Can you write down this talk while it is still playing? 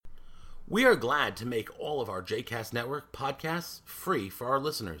We are glad to make all of our JCast Network podcasts free for our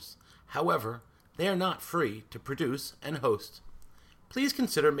listeners. However, they are not free to produce and host. Please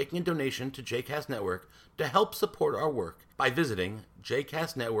consider making a donation to JCast Network to help support our work by visiting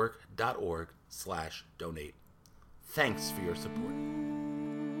jcastnetwork.org/donate. Thanks for your support.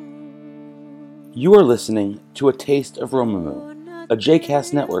 You are listening to A Taste of Romumu, a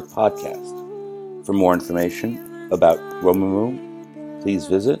JCast Network podcast. For more information about Romumu, please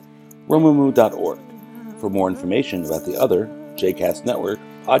visit romumu.org. For more information about the other JCast Network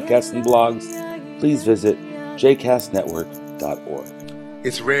podcasts and blogs, please visit jcastnetwork.org.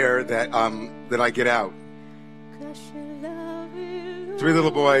 It's rare that I get out. 3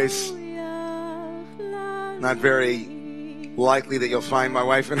 little boys. Not very likely that you'll find my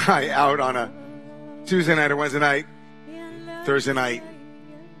wife and I out on a Tuesday night or Wednesday night, Thursday night,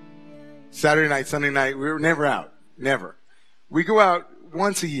 Saturday night, Sunday night. We were never out. Never. We go out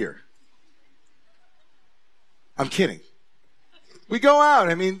once a year. I'm kidding. We go out.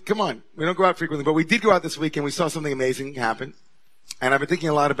 I mean, come on. We don't go out frequently, but we did go out this week and we saw something amazing happen. And I've been thinking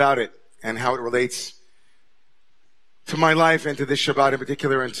a lot about it and how it relates to my life and to this Shabbat in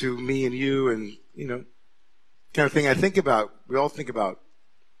particular and to me and you and, kind of thing I think about. We all think about.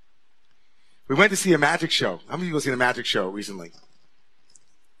 We went to see a magic show. How many people have seen a magic show recently?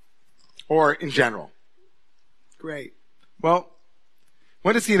 Or in general? Great. Well,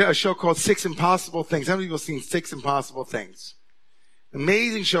 went to see a show called 6 Impossible Things. How many people have seen 6 Impossible Things?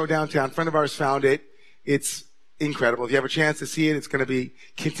 Amazing show downtown. A friend of ours found it. It's incredible. If you have a chance to see it, it's going to be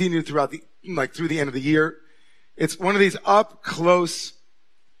continued through the end of the year. It's one of these up close,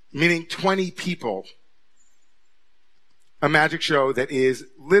 meaning 20 people, a magic show that is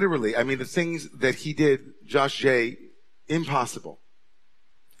literally, the things that he did, Josh J, impossible.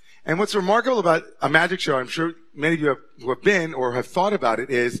 And what's remarkable about a magic show, I'm sure many of you who have been or have thought about it,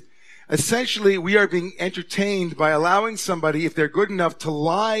 is essentially we are being entertained by allowing somebody, if they're good enough, to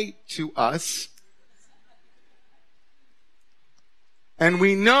lie to us. And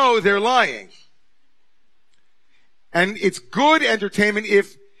we know they're lying. And it's good entertainment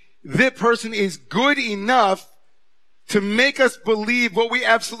if the person is good enough to make us believe what we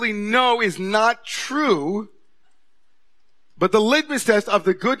absolutely know is not true. But the litmus test of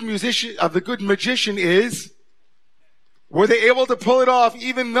the good magician is, were they able to pull it off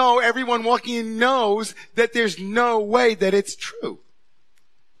even though everyone walking in knows that there's no way that it's true?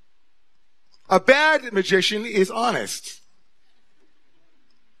 A bad magician is honest.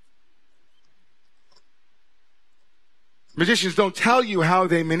 Magicians don't tell you how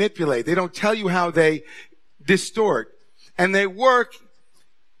they manipulate. They don't tell you how they distort. And they work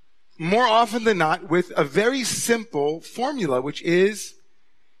more often than not with a very simple formula, which is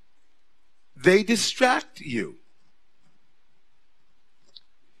they distract you.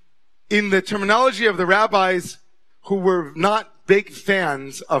 In the terminology of the rabbis who were not big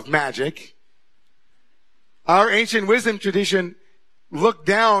fans of magic, our ancient wisdom tradition looked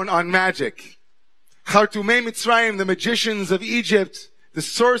down on magic. Chartumei Mitzrayim, the magicians of Egypt, the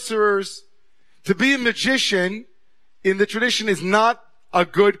sorcerers. To be a magician in the tradition is not a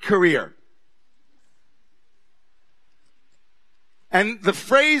good career. And the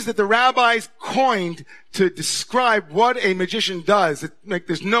phrase that the rabbis coined to describe what a magician does,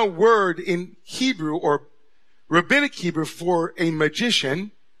 there's no word in Hebrew or rabbinic Hebrew for a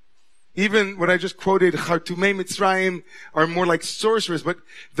magician. Even what I just quoted, Chartumei Mitzrayim, are more like sorcerers. But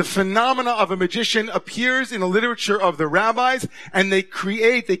the phenomena of a magician appears in the literature of the rabbis, and they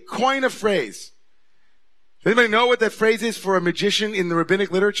coin a phrase. Does anybody know what that phrase is for a magician in the rabbinic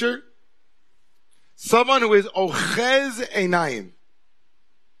literature? Someone who is ochez einayim.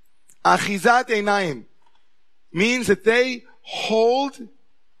 Achizat einayim means that they hold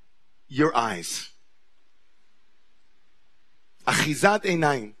your eyes. Achizat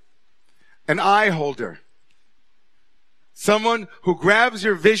einayim. An eye holder. Someone who grabs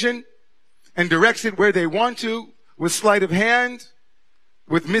your vision and directs it where they want to with sleight of hand,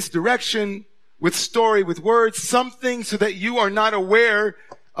 with misdirection, with story, with words, something so that you are not aware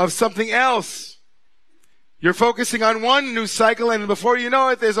of something else. You're focusing on one news cycle, and before you know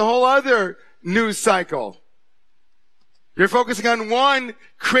it, there's a whole other news cycle. You're focusing on one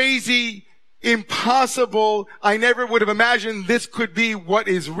crazy, impossible, I never would have imagined this could be what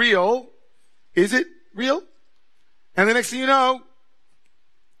is real. Is it real? And the next thing you know,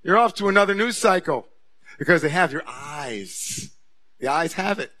 you're off to another news cycle because they have your eyes. The eyes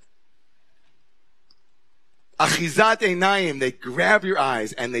have it. Achizat einayim, they grab your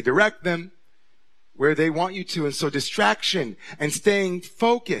eyes and they direct them where they want you to. And so distraction and staying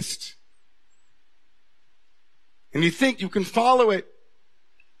focused. And you think you can follow it.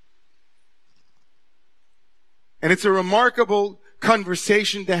 And it's a remarkable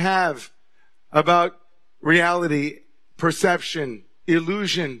conversation to have about reality, perception,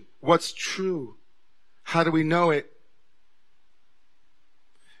 illusion, what's true. How do we know it?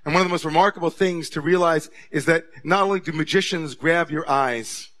 And one of the most remarkable things to realize is that not only do magicians grab your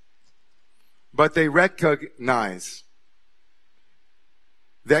eyes, but they recognize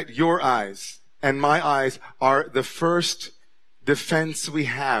that your eyes and my eyes are the first defense we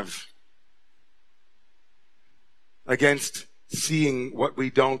have against seeing what we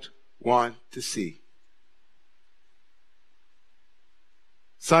don't want to see.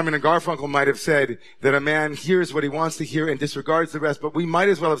 Simon and Garfunkel might have said that a man hears what he wants to hear and disregards the rest, but we might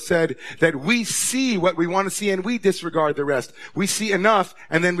as well have said that we see what we want to see and we disregard the rest. We see enough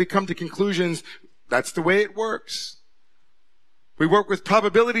and then we come to conclusions. That's the way it works. We work with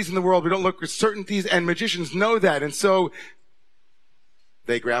probabilities in the world. We don't look with certainties, and magicians know that. And so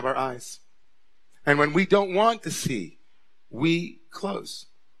they grab our eyes. And when we don't want to see, we close.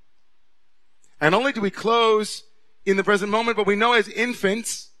 And only do we close in the present moment, but we know as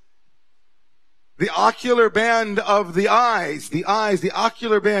infants, the ocular band of the eyes, the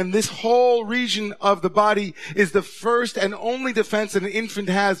ocular band, this whole region of the body is the first and only defense that an infant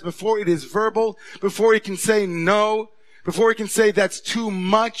has before it is verbal, before he can say no, before he can say that's too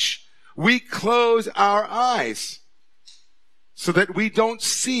much. We close our eyes so that we don't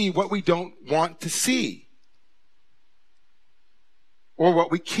see what we don't want to see, or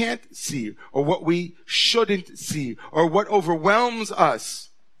what we can't see, or what we shouldn't see, or what overwhelms us.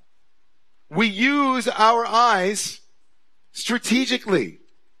 We use our eyes strategically.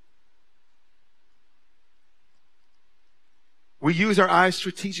 We use our eyes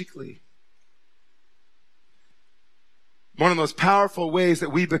strategically. One of the most powerful ways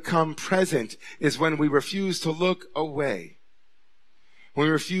that we become present is when we refuse to look away. When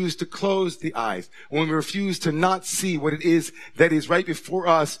we refuse to close the eyes, when we refuse to not see what it is that is right before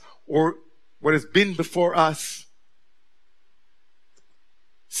us or what has been before us.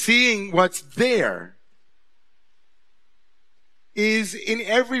 Seeing what's there is in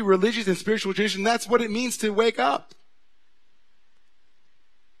every religious and spiritual tradition, that's what it means to wake up.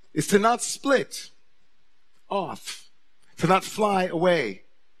 Is to not split off, to not fly away,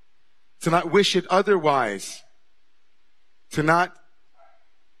 to not wish it otherwise, to not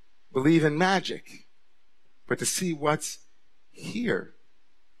believe in magic, but to see what's here.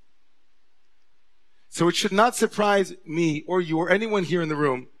 So it should not surprise me or you or anyone here in the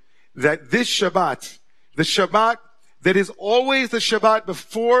room that this Shabbat, the Shabbat that is always the Shabbat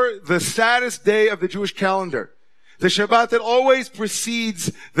before the saddest day of the Jewish calendar, the Shabbat that always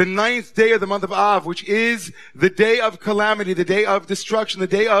precedes the 9th day of the month of Av, which is the day of calamity, the day of destruction, the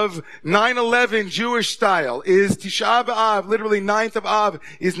day of 9/11 Jewish style, is Tisha B'Av, literally 9th of Av,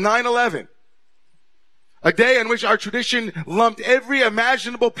 is 9/11. A day in which our tradition lumped every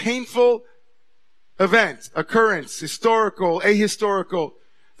imaginable painful event, occurrence, historical, ahistorical,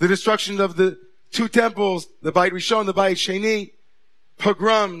 the destruction of the two temples, the Beit Rishon, the Beit Sheni,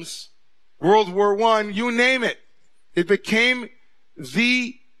 pogroms, World War I, you name it. It became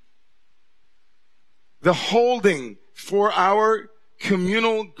the holding for our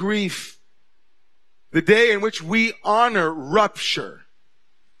communal grief. The day in which we honor rupture,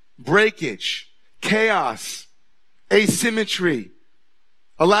 breakage, chaos, asymmetry,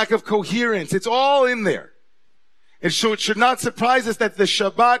 a lack of coherence. It's all in there. And so it should not surprise us that the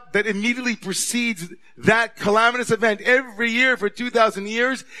Shabbat that immediately precedes that calamitous event every year for 2,000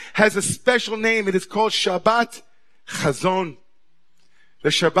 years has a special name. It is called Shabbat Chazon, the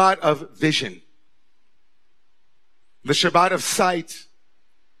Shabbat of vision, the Shabbat of sight,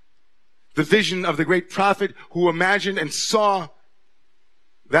 the vision of the great prophet who imagined and saw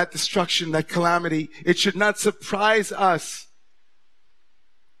that destruction, that calamity. It should not surprise us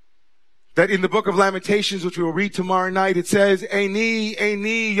that in the book of Lamentations, which we will read tomorrow night, it says, Eini,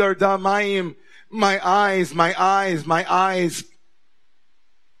 Eini, Yardamayim, my eyes, my eyes, my eyes.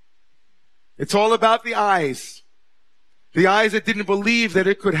 It's all about the eyes. The eyes that didn't believe that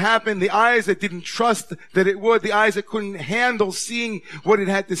it could happen, the eyes that didn't trust that it would, the eyes that couldn't handle seeing what it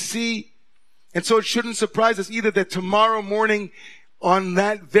had to see. And so it shouldn't surprise us either that tomorrow morning on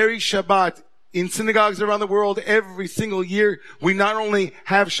that very Shabbat, in synagogues around the world every single year, we not only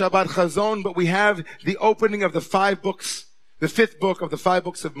have Shabbat Chazon, but we have the opening of the 5 books, the 5th book of the 5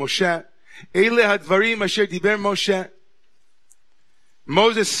 books of Moshe. Ele hadvarim asher diber Moshe.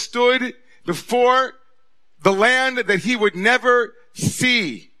 Moses stood before the land that he would never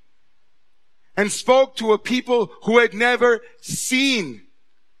see and spoke to a people who had never seen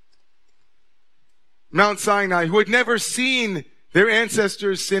Mount Sinai, who had never seen their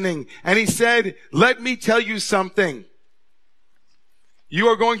ancestors sinning. And he said, let me tell you something. You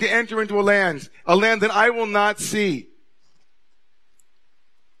are going to enter into a land that I will not see.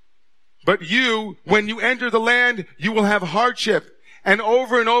 But you, when you enter the land, you will have hardship. And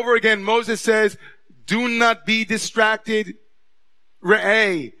over again, Moses says, do not be distracted.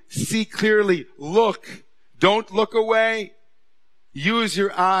 Re'eh, see clearly. Look. Don't look away. Use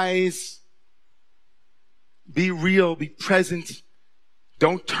your eyes. Be real. Be present.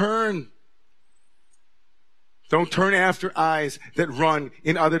 Don't turn. Don't turn after eyes that run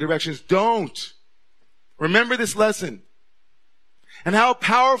in other directions. Don't. Remember this lesson. And how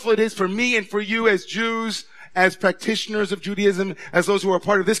powerful it is for me and for you as Jews, as practitioners of Judaism, as those who are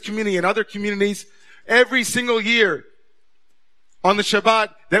part of this community and other communities, every single year on the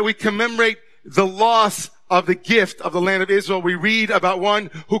Shabbat that we commemorate the loss of the gift of the land of Israel. We read about one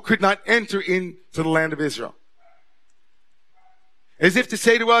who could not enter into the land of Israel. As if to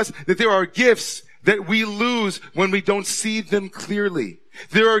say to us that there are gifts that we lose when we don't see them clearly.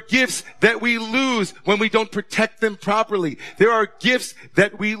 There are gifts that we lose when we don't protect them properly. There are gifts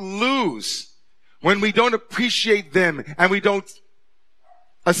that we lose when we don't appreciate them and we don't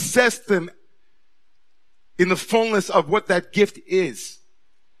assess them in the fullness of what that gift is.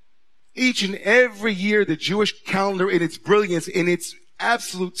 Each and every year, the Jewish calendar in its brilliance, in its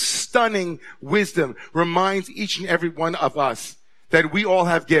absolute stunning wisdom, reminds each and every one of us that we all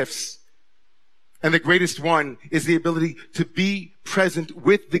have gifts. And the greatest one is the ability to be present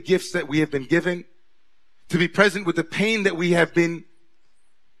with the gifts that we have been given, to be present with the pain that we have been,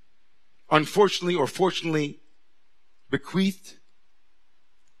 unfortunately or fortunately, bequeathed,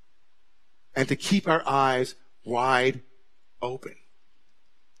 and to keep our eyes wide open.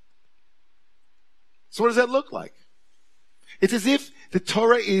 So what does that look like? It's as if the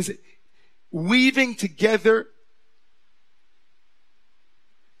Torah is weaving together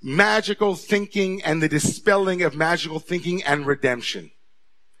magical thinking and the dispelling of magical thinking and redemption.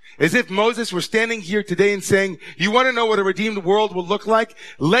 As if Moses were standing here today and saying, you want to know what a redeemed world will look like?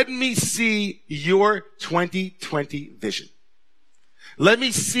 Let me see your 2020 vision. Let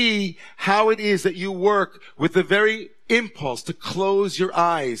me see how it is that you work with the very impulse to close your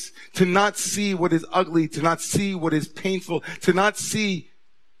eyes, to not see what is ugly, to not see what is painful, to not see,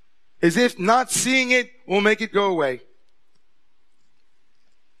 as if not seeing it will make it go away.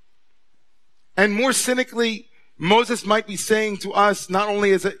 And more cynically, Moses might be saying to us, not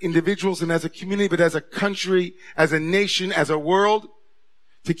only as individuals and as a community, but as a country, as a nation, as a world,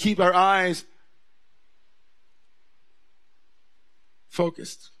 to keep our eyes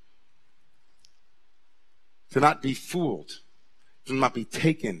focused. To not be fooled. To not be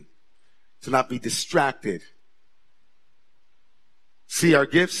taken. To not be distracted. See our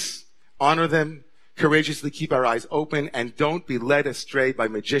gifts, honor them, courageously keep our eyes open, and don't be led astray by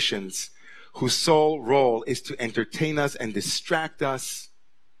magicians whose sole role is to entertain us and distract us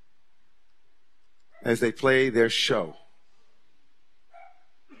as they play their show.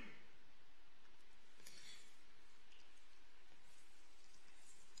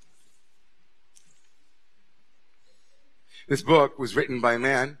 This book was written by a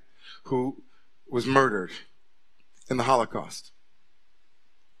man who was murdered in the Holocaust.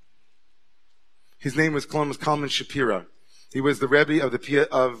 His name was Kalman Shapira. He was the Rebbe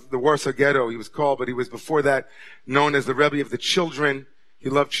of the Warsaw Ghetto, he was called, but he was before that known as the Rebbe of the children. He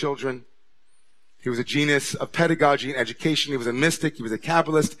loved children. He was a genius of pedagogy and education. He was a mystic. He was a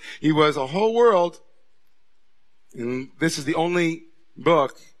Kabbalist. He was a whole world. And this is the only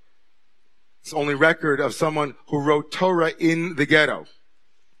book, it's the only record of someone who wrote Torah in the ghetto.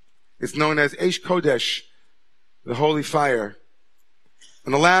 It's known as Eish Kodesh, the Holy Fire.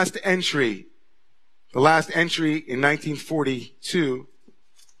 And the last entry in 1942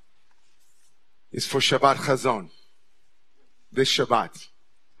 is for Shabbat Chazon, this Shabbat.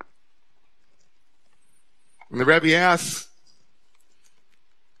 And the Rebbe asks,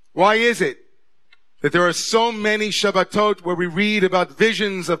 why is it that there are so many Shabbatot where we read about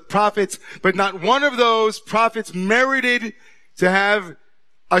visions of prophets, but not one of those prophets merited to have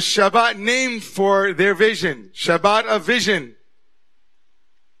a Shabbat named for their vision, Shabbat of vision?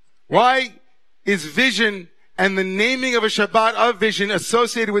 Why is vision and the naming of a Shabbat of vision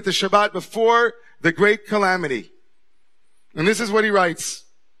associated with the Shabbat before the great calamity? And this is what he writes.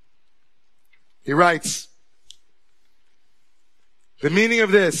 He writes, the meaning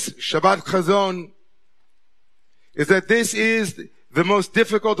of this, Shabbat Chazon, is that this is the most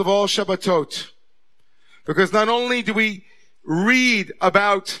difficult of all Shabbatot. Because not only do we read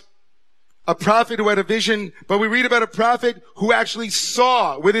about a prophet who had a vision, but we read about a prophet who actually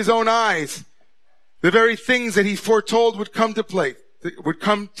saw with his own eyes the very things that he foretold would come to play, would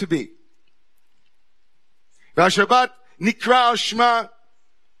come to be. והשבת נקרא על שמה,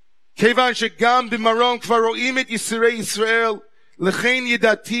 כיוון שגם במרום כבר רואים את יסורי ישראל, לכן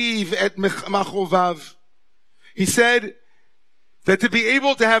ידעתיו את מכאוביו. He said that to be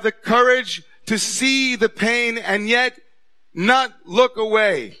able to have the courage to see the pain and yet not look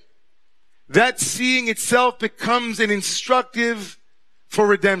away, that seeing itself becomes an instructive for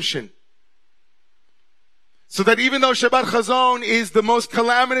redemption. So that even though Shabbat Chazon is the most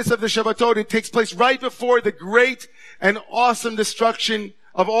calamitous of the Shabbatot, it takes place right before the great and awesome destruction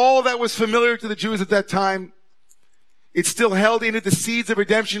of all that was familiar to the Jews at that time. It still held in it the seeds of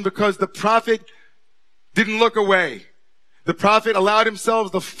redemption because the prophet didn't look away. The prophet allowed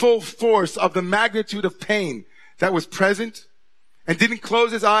himself the full force of the magnitude of pain that was present and didn't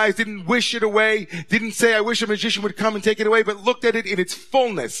close his eyes, didn't wish it away, didn't say, I wish a magician would come and take it away, but looked at it in its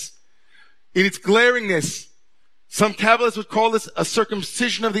fullness, in its glaringness. Some Kabbalists would call this a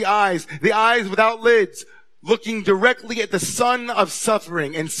circumcision of the eyes without lids, looking directly at the sun of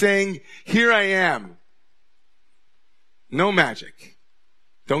suffering and saying, here I am. No magic.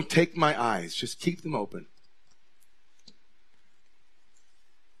 Don't take my eyes. Just keep them open.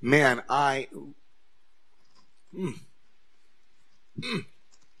 Man,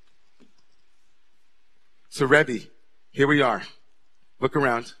 So Rebbe, here we are. Look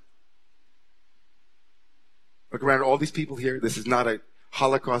around. Look around at all these people here. This is not a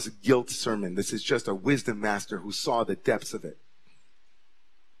Holocaust guilt sermon. This is just a wisdom master who saw the depths of it.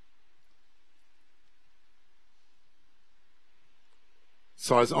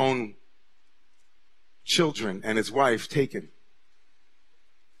 Saw his own children and his wife taken.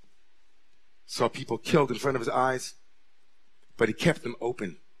 Saw people killed in front of his eyes, but he kept them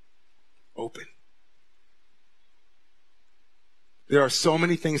open. Open. There are so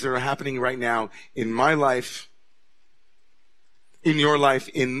many things that are happening right now in my life, in your life,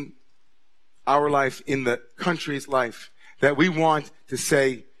 in our life, in the country's life, that we want to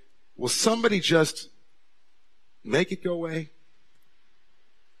say, will somebody just make it go away?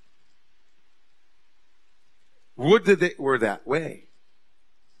 Would that it were that way.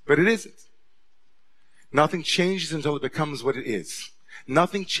 But it isn't. Nothing changes until it becomes what it is.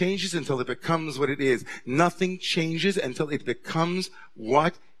 Nothing changes until it becomes what it is. Nothing changes until it becomes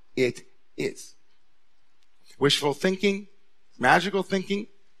what it is. Wishful thinking, magical thinking.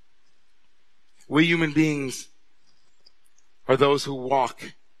 We human beings are those who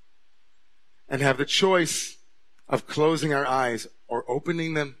walk and have the choice of closing our eyes or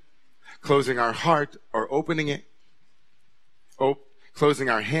opening them, closing our heart or opening it, closing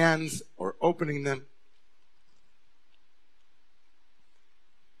our hands or opening them.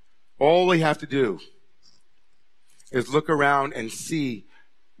 All we have to do is look around and see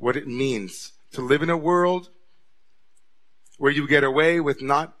what it means to live in a world where you get away with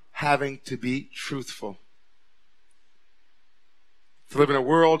not having to be truthful. To live in a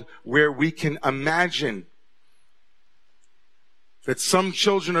world where we can imagine that some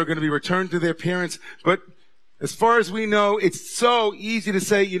children are going to be returned to their parents, but as far as we know, it's so easy to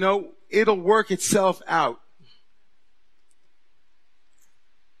say, it'll work itself out.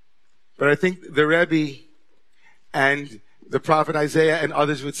 But I think the Rebbe and the prophet Isaiah and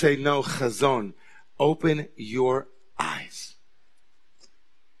others would say, no, chazon, open your eyes.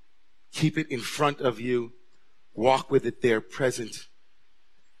 Keep it in front of you. Walk with it there, present.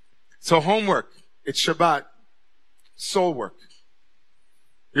 So homework, it's Shabbat, soul work.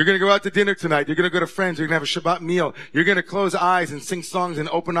 You're going to go out to dinner tonight. You're going to go to friends. You're going to have a Shabbat meal. You're going to close eyes and sing songs and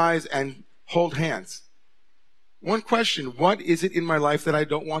open eyes and hold hands. One question, what is it in my life that I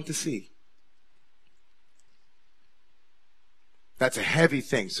don't want to see? That's a heavy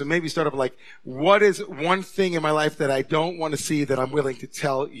thing. So maybe start off like, what is one thing in my life that I don't want to see that I'm willing to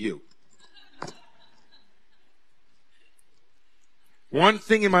tell you? One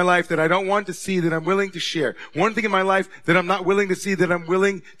thing in my life that I don't want to see that I'm willing to share. One thing in my life that I'm not willing to see that I'm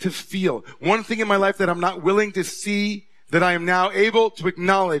willing to feel. One thing in my life that I'm not willing to see that I am now able to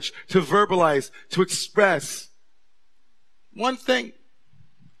acknowledge, to verbalize, to express. One thing.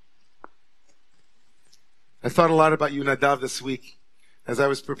 I thought a lot about you, Nadav, this week as I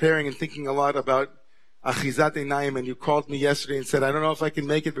was preparing and thinking a lot about Achizat Einayim, and you called me yesterday and said, I don't know if I can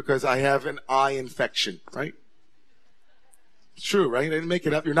make it because I have an eye infection, right? It's true, right? I didn't make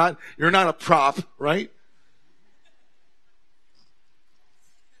it up. You're not a prop, right?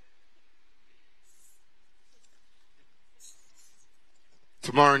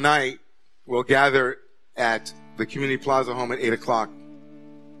 Tomorrow night, we'll gather at the Community Plaza home at 8 o'clock.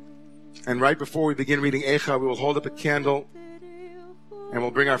 And right before we begin reading Eicha, we will hold up a candle And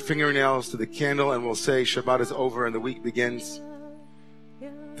we'll bring our fingernails to the candle and we'll say Shabbat is over and the week begins.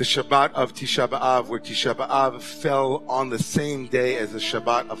 The Shabbat of Tisha B'Av, where Tisha B'Av fell on the same day as the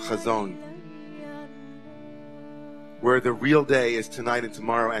Shabbat of Chazon, where the real day is tonight and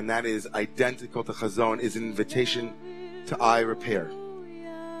tomorrow, and that is identical to Chazon, is an invitation to eye repair,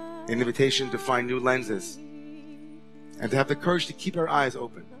 an invitation to find new lenses, and to have the courage to keep our eyes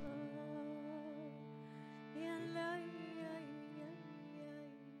open.